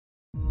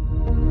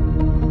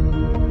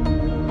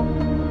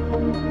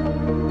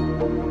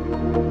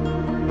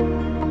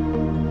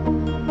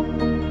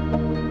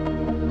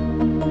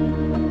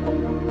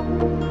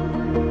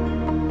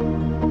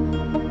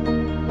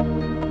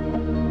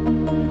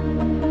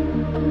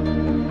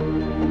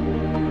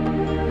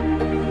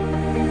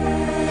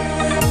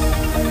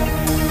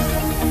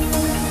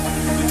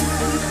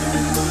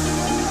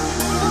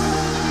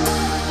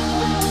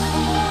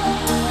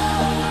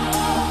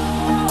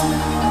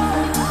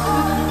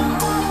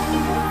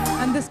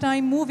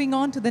time, moving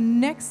on to the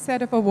next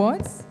set of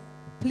awards.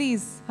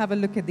 Please have a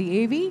look at the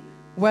AV.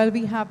 Well,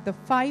 we have the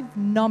 5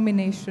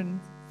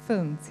 nomination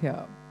films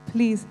here.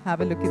 Please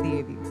have a look at the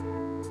AV.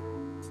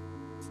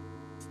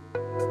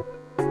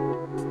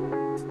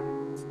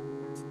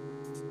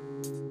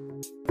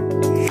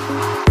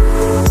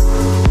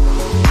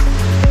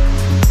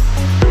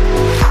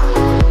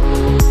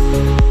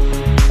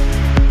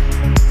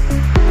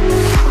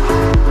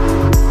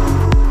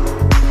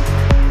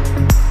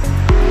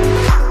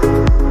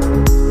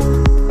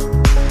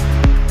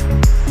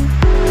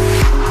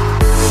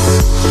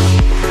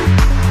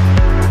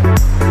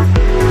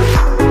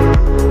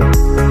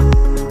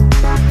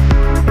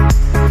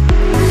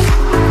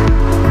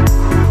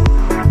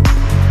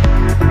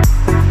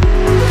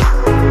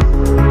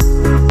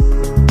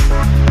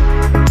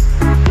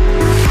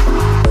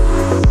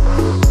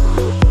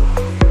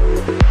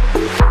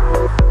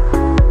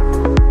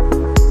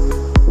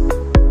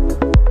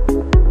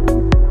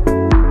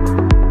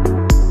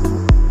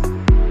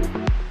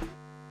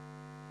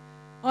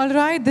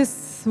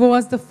 This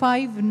was the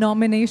 5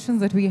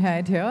 nominations that we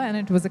had here, and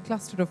it was a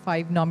cluster of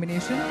 5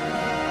 nominations.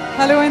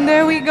 Hello, and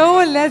there we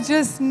go. Let's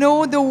just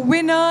know the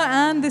winner,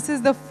 and this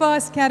is the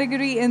first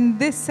category in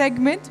this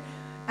segment,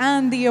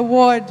 and the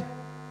award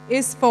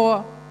is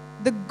for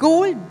the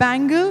Gold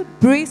Bangle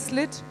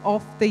Bracelet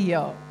of the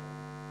Year.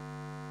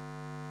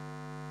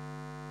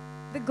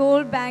 The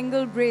Gold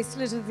Bangle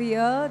Bracelet of the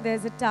Year.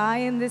 There's a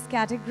tie in this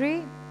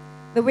category.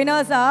 The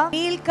winners are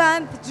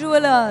Neelkanth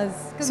Jewelers.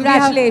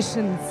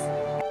 Congratulations.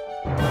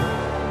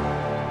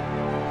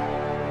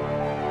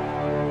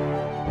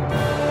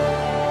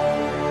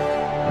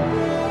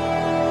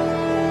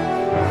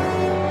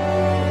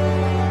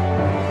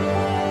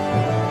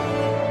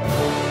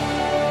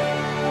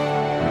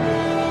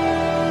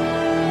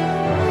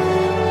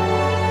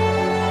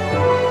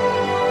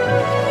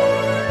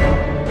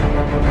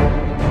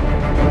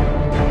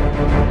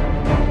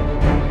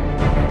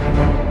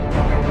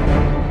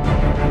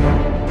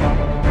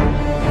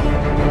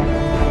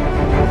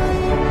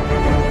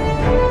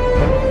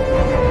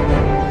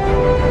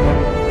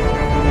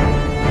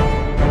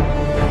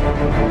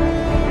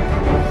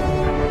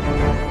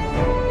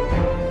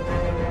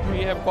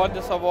 Got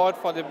this award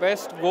for the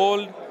best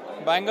gold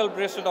bangle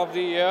bracelet of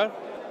the year.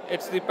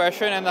 It's the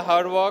passion and the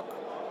hard work,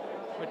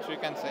 which we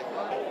can say.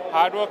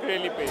 Hard work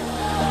really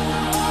pays.